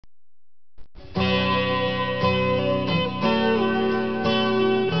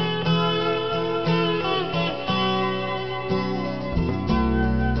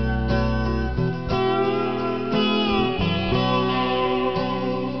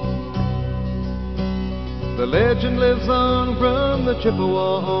The legend lives on from the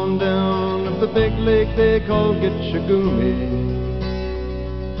Chippewa on down of the big lake they call Gitchagumi.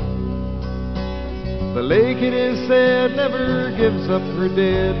 The lake, it is said, never gives up her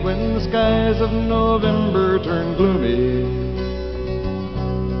dead when the skies of November turn gloomy.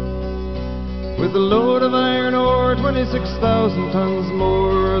 With a load of iron ore, 26,000 tons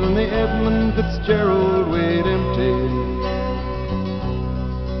more than the Edmund Fitzgerald weighed empty.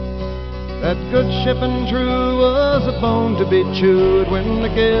 That good ship and true was a bone to be chewed when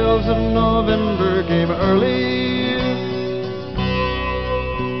the gales of November came early.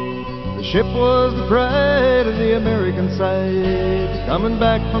 The ship was the pride of the American side, coming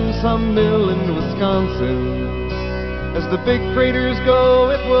back from some mill in Wisconsin. As the big freighters go,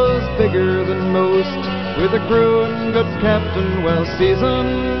 it was bigger than most, with a crew and good captain well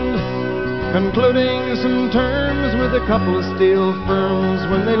seasoned, concluding some terms with a couple of steel firms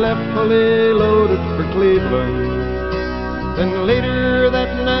when they left fully loaded for Cleveland. Then later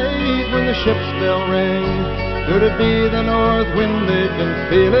that night when the ship's bell rang, could it be the north wind they'd been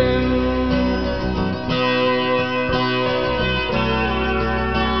feeling?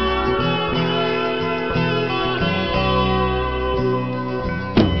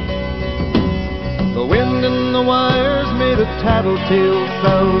 The wind in the wires made a tattletale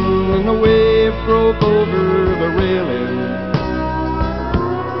sound, and the wave broke over the railing.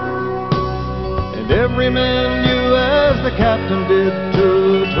 And every man knew, as the captain did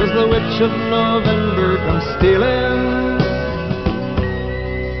too, 'twas the witch of November come stealing.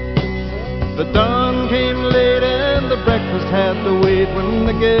 The dawn came late and the breakfast had to wait when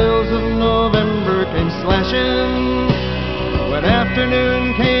the gales of November came slashing. When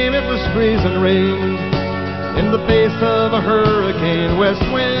afternoon came, it was freezing rain in the face of a hurricane west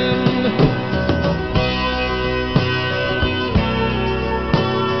wind.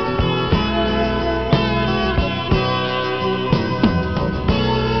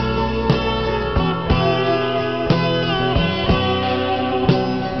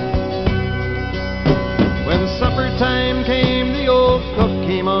 When supper time came, the old cook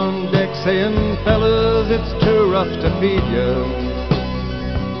came on deck saying, "Fellas, it's too rough to feed you."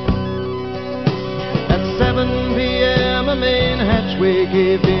 7 p.m. a main hatchway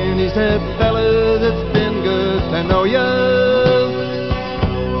gave in. He said, "Fellas, it's been good to know ya."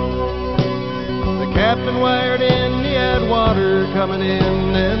 The captain wired in, he had water coming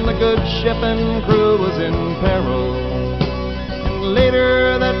in, and the good ship and crew was in peril. And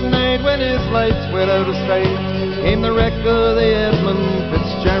later that night when his lights went out of sight, came the wreck of the Edmund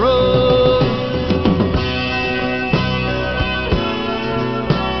Fitzgerald.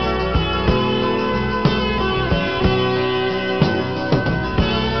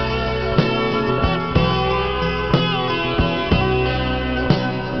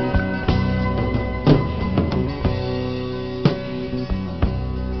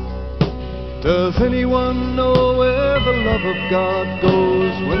 Does anyone know where the love of God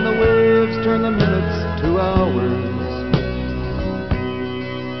goes when the waves turn the minutes to hours?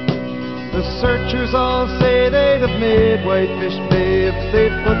 The searchers all say they'd have made Whitefish Bay if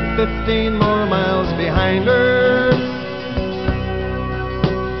they'd put 15 more miles behind her.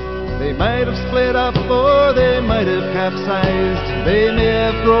 They might have split up or they might have capsized. They may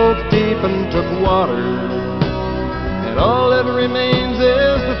have broke deep and took water. And all that remains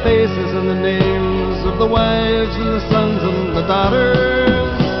is the faces and the names of the wives and the sons and the daughters.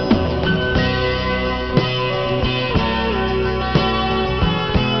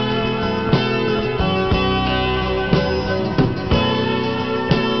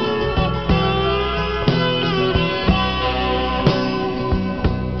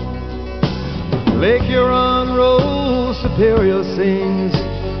 Lake Huron rolls, Superior sings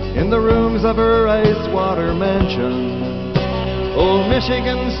in the rooms of her ice-water mansion. Old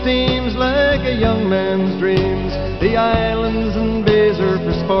Michigan steams like a young man's dreams. The islands and bays are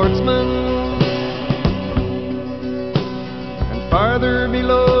for sportsmen. And farther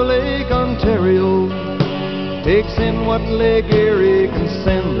below, Lake Ontario takes in what Lake Erie can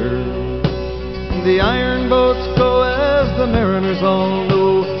send her. The iron boats go, as the mariners all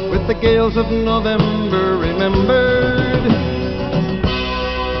know, with the gales of November remembered.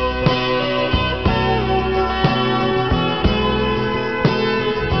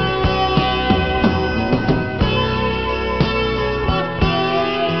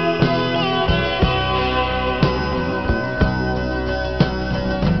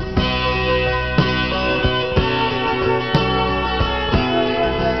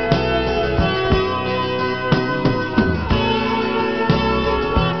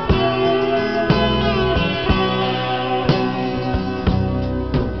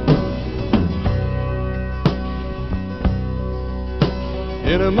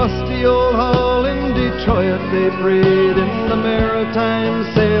 the musty old hall in Detroit they prayed in the Maritime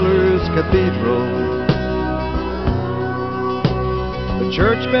Sailors' Cathedral. The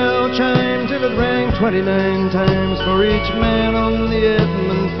church bell chimed till it rang 29 times for each man on the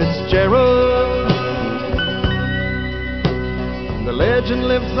Edmund Fitzgerald. The legend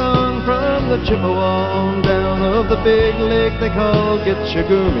lives on from the Chippewa on down of the big lake they call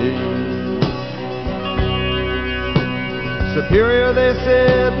Gitchagumi. Superior, they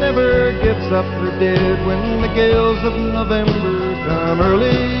said, never gives up her dead when the gales of November come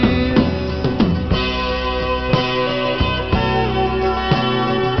early.